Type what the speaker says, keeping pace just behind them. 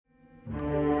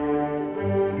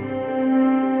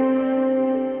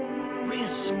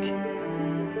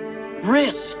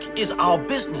Risk is our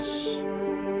business.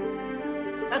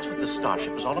 That's what the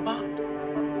starship is all about.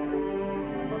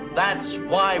 That's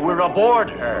why we're aboard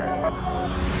her.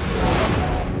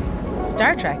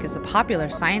 Star Trek is the popular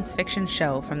science fiction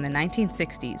show from the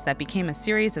 1960s that became a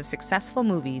series of successful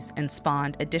movies and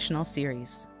spawned additional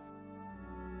series.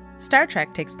 Star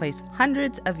Trek takes place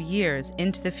hundreds of years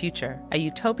into the future, a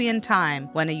utopian time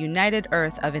when a united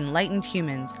Earth of enlightened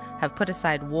humans have put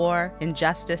aside war,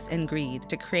 injustice, and greed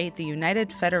to create the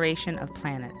United Federation of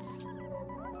Planets,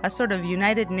 a sort of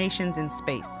United Nations in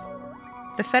space.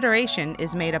 The Federation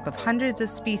is made up of hundreds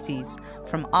of species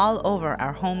from all over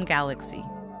our home galaxy.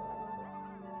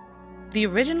 The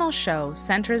original show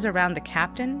centers around the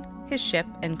captain, his ship,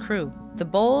 and crew. The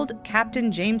bold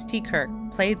Captain James T. Kirk,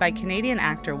 played by Canadian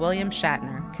actor William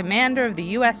Shatner, commander of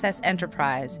the USS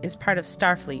Enterprise, is part of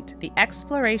Starfleet, the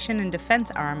exploration and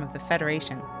defense arm of the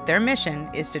Federation. Their mission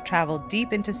is to travel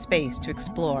deep into space to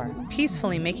explore,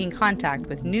 peacefully making contact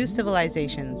with new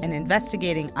civilizations and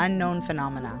investigating unknown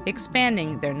phenomena,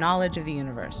 expanding their knowledge of the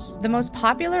universe. The most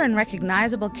popular and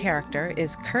recognizable character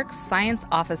is Kirk's science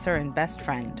officer and best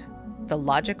friend, the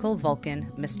logical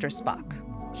Vulcan, Mr. Spock.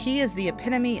 He is the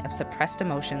epitome of suppressed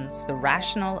emotions, the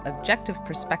rational, objective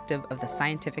perspective of the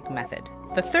scientific method.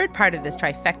 The third part of this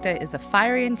trifecta is the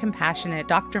fiery and compassionate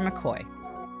Dr. McCoy.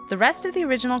 The rest of the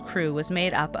original crew was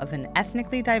made up of an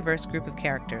ethnically diverse group of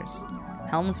characters: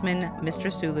 helmsman Mr.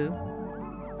 Sulu,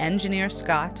 engineer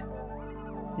Scott,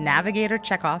 navigator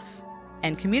Chekhov,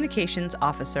 and communications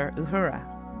officer Uhura.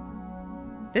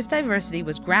 This diversity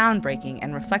was groundbreaking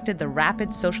and reflected the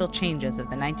rapid social changes of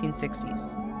the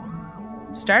 1960s.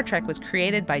 Star Trek was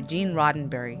created by Gene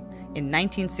Roddenberry in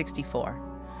 1964.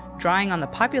 Drawing on the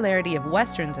popularity of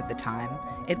westerns at the time,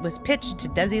 it was pitched to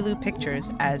Desilu Pictures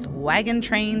as Wagon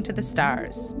Train to the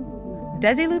Stars.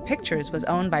 Desilu Pictures was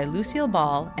owned by Lucille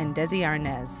Ball and Desi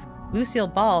Arnaz. Lucille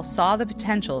Ball saw the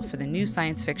potential for the new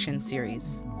science fiction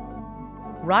series.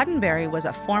 Roddenberry was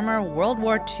a former World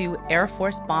War II Air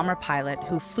Force bomber pilot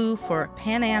who flew for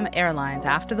Pan Am Airlines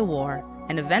after the war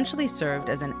and eventually served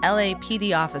as an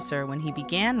LAPD officer when he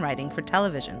began writing for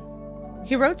television.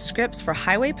 He wrote scripts for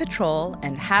Highway Patrol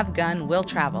and Have Gun, Will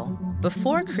Travel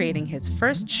before creating his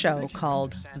first show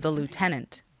called The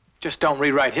Lieutenant. Just don't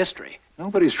rewrite history.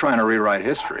 Nobody's trying to rewrite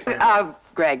history.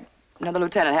 Greg, the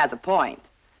lieutenant has a point.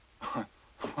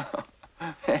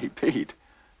 Hey, Pete,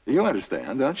 you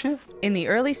understand, don't you? In the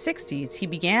early 60s, he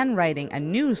began writing a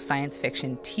new science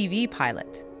fiction TV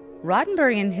pilot.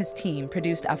 Roddenberry and his team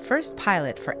produced a first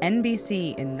pilot for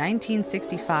NBC in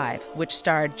 1965, which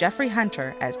starred Jeffrey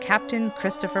Hunter as Captain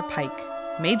Christopher Pike,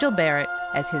 Majel Barrett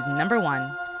as his number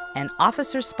one, and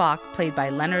Officer Spock played by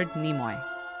Leonard Nimoy.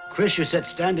 Chris, you set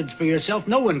standards for yourself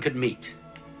no one could meet.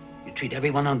 You treat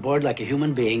everyone on board like a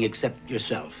human being except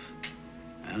yourself.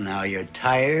 Well, now you're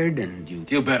tired and you...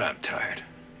 You bet I'm tired.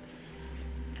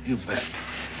 You bet.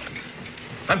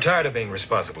 I'm tired of being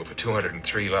responsible for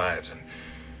 203 lives, and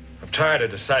I'm tired of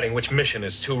deciding which mission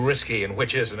is too risky and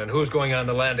which isn't, and who's going on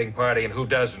the landing party and who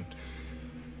doesn't,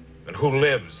 and who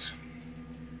lives,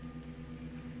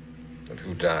 and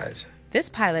who dies. This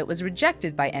pilot was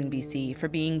rejected by NBC for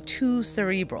being too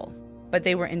cerebral, but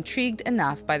they were intrigued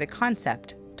enough by the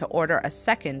concept to order a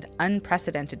second,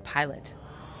 unprecedented pilot.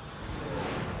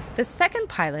 The second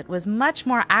pilot was much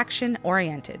more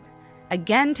action-oriented,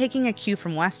 again taking a cue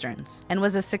from westerns, and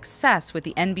was a success with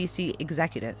the NBC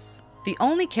executives. The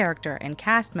only character and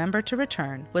cast member to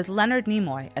return was Leonard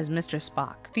Nimoy as Mr.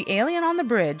 Spock. The alien on the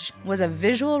bridge was a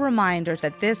visual reminder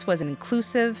that this was an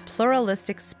inclusive,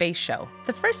 pluralistic space show.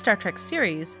 The first Star Trek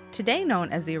series, today known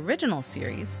as the original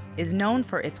series, is known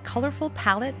for its colorful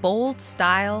palette, bold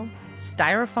style,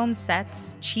 styrofoam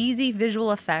sets, cheesy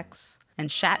visual effects,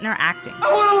 and Shatner acting.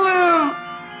 I want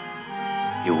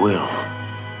to live! You will.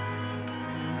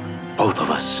 Both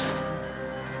of us.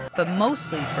 But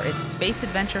mostly for its space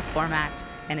adventure format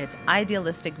and its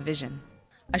idealistic vision.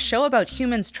 A show about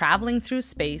humans traveling through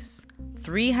space,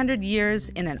 300 years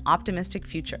in an optimistic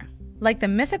future. Like the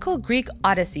mythical Greek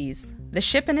Odysseys, the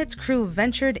ship and its crew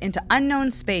ventured into unknown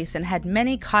space and had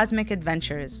many cosmic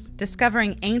adventures,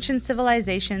 discovering ancient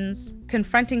civilizations,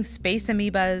 confronting space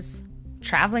amoebas,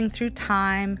 traveling through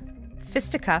time,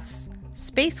 fisticuffs,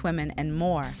 space women, and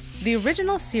more. The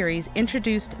original series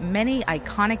introduced many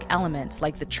iconic elements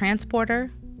like the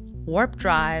transporter, warp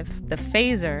drive, the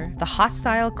phaser, the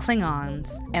hostile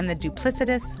Klingons, and the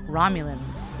duplicitous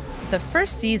Romulans. The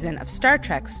first season of Star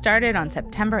Trek started on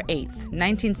September 8th,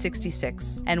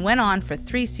 1966, and went on for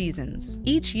 3 seasons,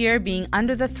 each year being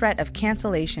under the threat of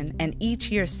cancellation and each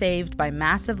year saved by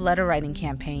massive letter-writing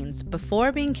campaigns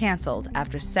before being canceled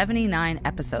after 79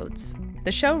 episodes.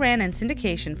 The show ran in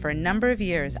syndication for a number of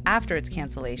years after its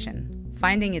cancellation,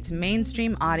 finding its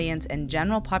mainstream audience and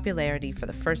general popularity for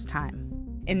the first time.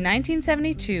 In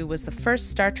 1972 was the first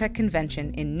Star Trek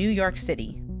convention in New York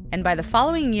City, and by the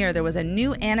following year there was a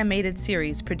new animated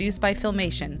series produced by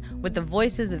Filmation with the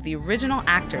voices of the original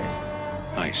actors.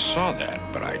 I saw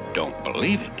that, but I don't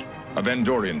believe it. A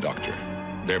Vandorian doctor.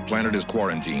 Their planet is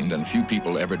quarantined and few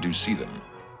people ever do see them.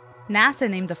 NASA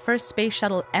named the first space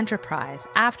shuttle Enterprise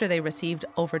after they received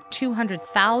over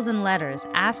 200,000 letters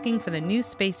asking for the new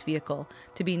space vehicle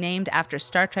to be named after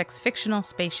Star Trek's fictional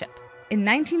spaceship. In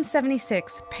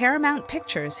 1976, Paramount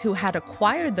Pictures, who had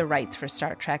acquired the rights for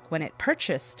Star Trek when it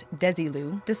purchased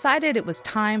Desilu, decided it was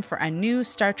time for a new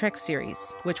Star Trek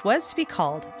series, which was to be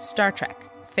called Star Trek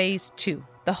Phase 2.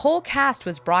 The whole cast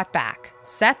was brought back,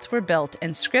 sets were built,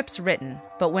 and scripts written,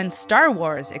 but when Star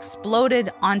Wars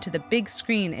exploded onto the big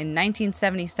screen in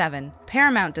 1977,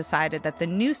 Paramount decided that the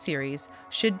new series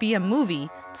should be a movie,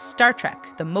 Star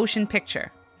Trek, the motion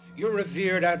picture. Your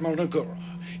revered Admiral Nagura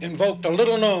invoked a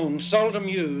little-known,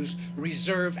 seldom-used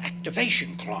reserve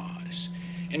activation clause.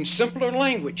 In simpler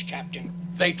language, Captain,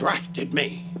 they drafted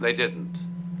me. They didn't.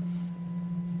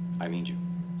 I need you.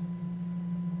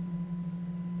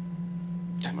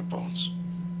 Damn it, Bones.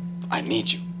 I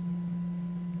need you.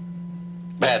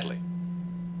 Badly.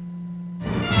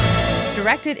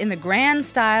 Directed in the grand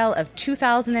style of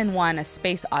 2001: A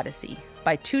Space Odyssey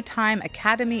by two-time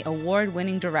Academy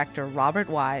Award-winning director Robert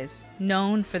Wise,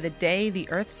 known for The Day the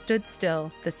Earth Stood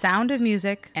Still, The Sound of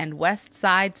Music, and West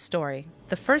Side Story,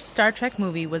 the first Star Trek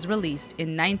movie was released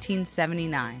in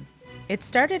 1979. It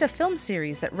started a film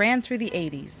series that ran through the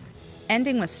 80s,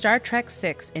 ending with Star Trek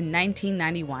VI in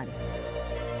 1991.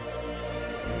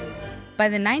 By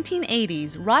the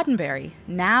 1980s, Roddenberry,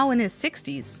 now in his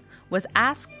 60s, was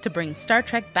asked to bring Star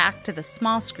Trek back to the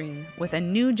small screen with a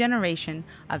new generation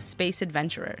of space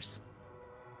adventurers.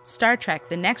 Star Trek: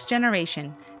 The Next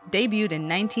Generation debuted in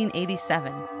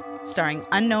 1987, starring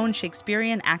unknown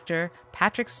Shakespearean actor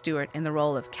Patrick Stewart in the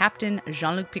role of Captain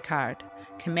Jean-Luc Picard,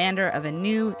 commander of a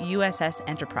new USS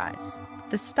Enterprise.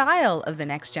 The style of The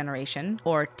Next Generation,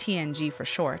 or TNG for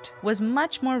short, was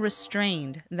much more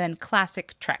restrained than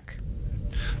classic Trek.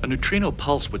 A neutrino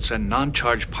pulse would send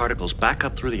non-charged particles back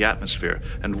up through the atmosphere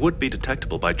and would be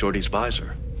detectable by Geordi's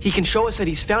visor. He can show us that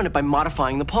he's found it by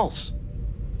modifying the pulse.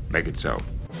 Make it so.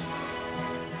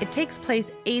 It takes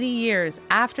place 80 years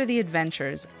after the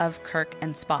adventures of Kirk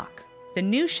and Spock. The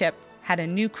new ship had a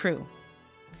new crew.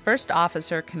 First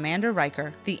Officer Commander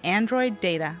Riker, the android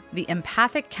Data, the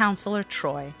empathic counselor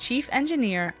Troy, Chief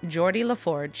Engineer Geordi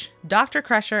LaForge, Dr.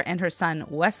 Crusher and her son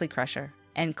Wesley Crusher,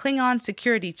 and Klingon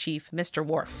Security Chief Mr.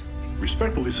 Worf.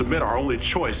 Respectfully submit, our only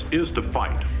choice is to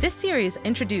fight. This series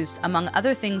introduced, among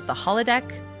other things, the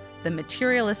holodeck, the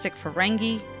materialistic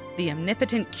Ferengi, the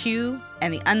omnipotent Q,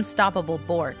 and the unstoppable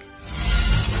Borg.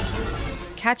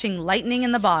 Catching lightning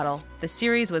in the bottle, the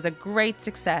series was a great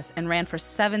success and ran for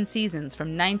 7 seasons from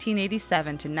 1987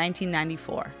 to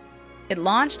 1994. It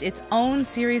launched its own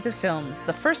series of films,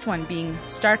 the first one being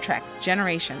Star Trek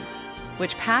Generations,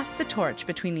 which passed the torch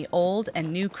between the old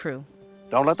and new crew.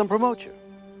 Don't let them promote you.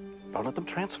 Don't let them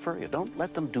transfer you. Don't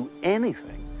let them do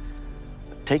anything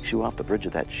that takes you off the bridge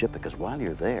of that ship, because while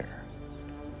you're there,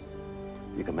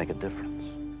 you can make a difference.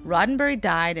 Roddenberry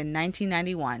died in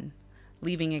 1991,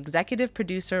 leaving executive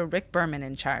producer Rick Berman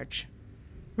in charge.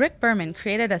 Rick Berman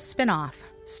created a spin-off,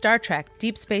 Star Trek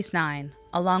Deep Space Nine,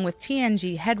 along with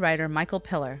TNG head writer Michael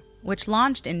Piller, which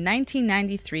launched in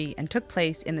 1993 and took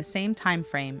place in the same time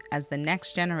frame as The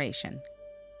Next Generation.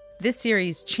 This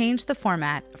series changed the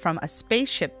format from a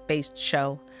spaceship-based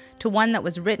show to one that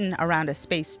was written around a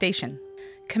space station.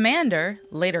 Commander,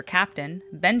 later Captain,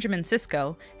 Benjamin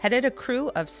Sisko headed a crew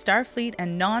of Starfleet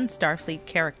and non-Starfleet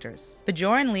characters.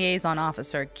 Bajoran Liaison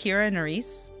Officer Kira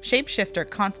Nerys, Shapeshifter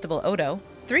Constable Odo,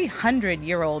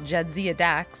 300-year-old Jadzia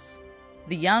Dax,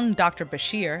 the young Dr.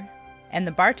 Bashir, and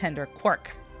the bartender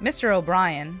Quark. Mr.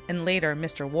 O'Brien, and later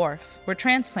Mr. Worf, were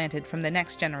transplanted from The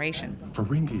Next Generation.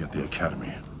 Ferengi at the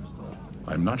Academy.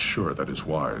 I'm not sure that is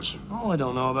wise. Oh, I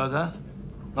don't know about that.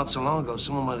 Not so long ago,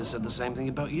 someone might have said the same thing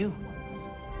about you.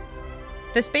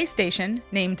 The space station,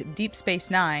 named Deep Space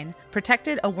Nine,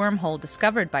 protected a wormhole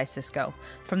discovered by Sisko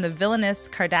from the villainous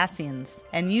Cardassians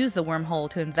and used the wormhole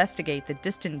to investigate the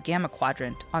distant Gamma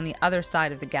Quadrant on the other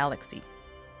side of the galaxy.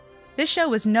 This show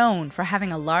was known for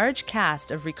having a large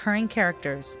cast of recurring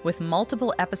characters with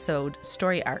multiple episode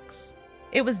story arcs.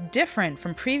 It was different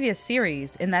from previous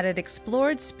series in that it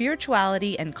explored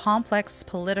spirituality and complex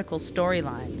political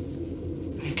storylines.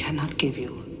 I cannot give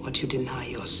you what you deny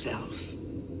yourself.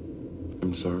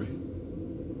 I'm sorry?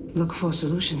 Look for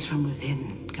solutions from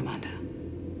within, Commander.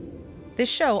 This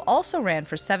show also ran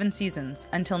for 7 seasons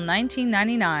until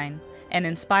 1999 and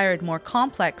inspired more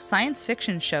complex science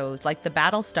fiction shows like the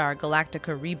Battlestar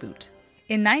Galactica reboot.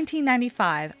 In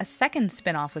 1995, a second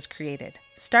spin-off was created,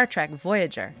 Star Trek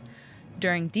Voyager,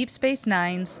 during Deep Space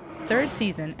Nine's 3rd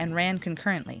season and ran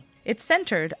concurrently. It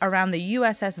centered around the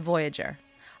USS Voyager,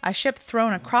 a ship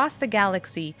thrown across the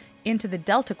galaxy into the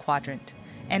Delta Quadrant,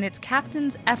 and its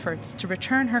captain's efforts to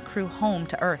return her crew home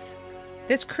to Earth.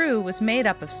 This crew was made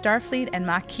up of Starfleet and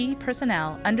Maquis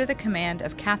personnel under the command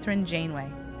of Catherine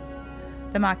Janeway.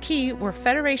 The Maquis were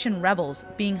Federation rebels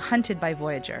being hunted by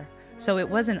Voyager, so it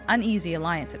was an uneasy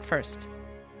alliance at first.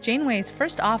 Janeway's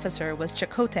first officer was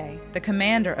Chakotay, the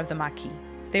commander of the Maquis.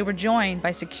 They were joined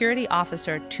by Security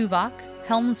Officer Tuvok,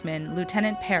 Helmsman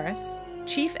Lieutenant Paris,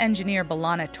 Chief Engineer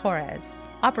B'Elanna Torres,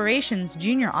 Operations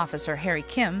Junior Officer Harry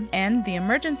Kim, and the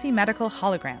Emergency Medical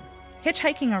Hologram.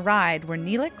 Hitchhiking a ride were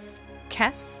Neelix,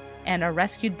 Kess, and a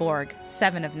rescued Borg,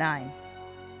 7 of 9.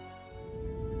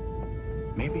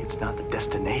 Maybe it's not the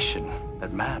destination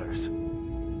that matters.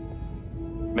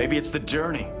 Maybe it's the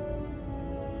journey.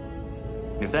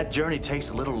 And if that journey takes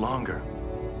a little longer,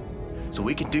 so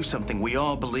we can do something we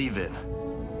all believe in,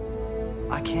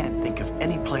 I can't think of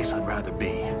any place I'd rather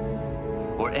be,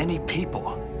 or any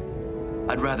people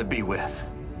I'd rather be with.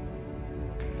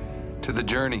 To the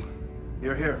journey.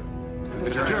 You're here. To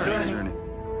the journey.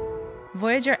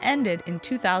 Voyager ended in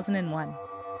 2001.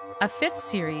 A 5th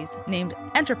series named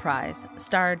Enterprise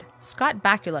starred Scott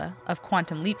Bakula of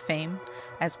Quantum Leap fame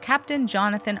as Captain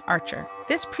Jonathan Archer.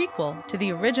 This prequel to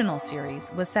the original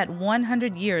series was set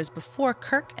 100 years before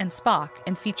Kirk and Spock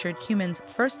and featured humans'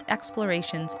 first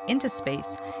explorations into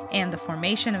space and the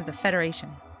formation of the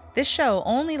Federation. This show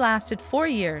only lasted 4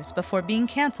 years before being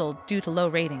canceled due to low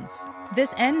ratings.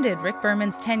 This ended Rick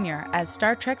Berman's tenure as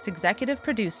Star Trek's executive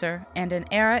producer and an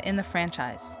era in the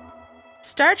franchise.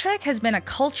 Star Trek has been a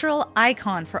cultural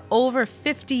icon for over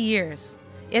 50 years.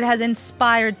 It has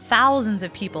inspired thousands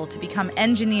of people to become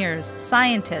engineers,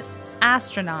 scientists,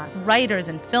 astronauts, writers,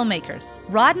 and filmmakers.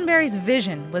 Roddenberry's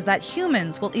vision was that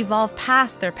humans will evolve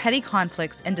past their petty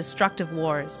conflicts and destructive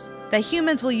wars. That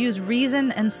humans will use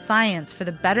reason and science for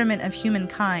the betterment of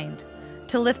humankind,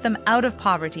 to lift them out of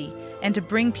poverty and to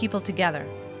bring people together.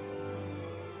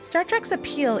 Star Trek's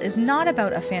appeal is not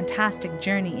about a fantastic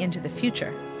journey into the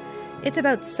future. It's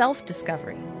about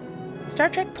self-discovery. Star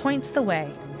Trek points the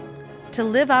way to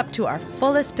live up to our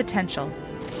fullest potential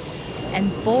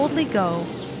and boldly go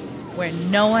where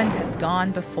no one has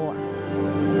gone before.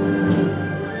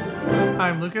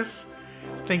 I'm Lucas.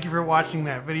 Thank you for watching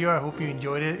that video. I hope you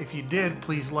enjoyed it. If you did,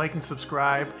 please like and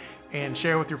subscribe and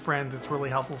share with your friends. It's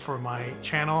really helpful for my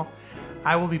channel.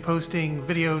 I will be posting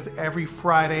videos every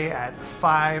Friday at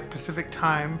 5 Pacific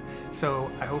time,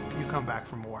 so I hope you come back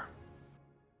for more.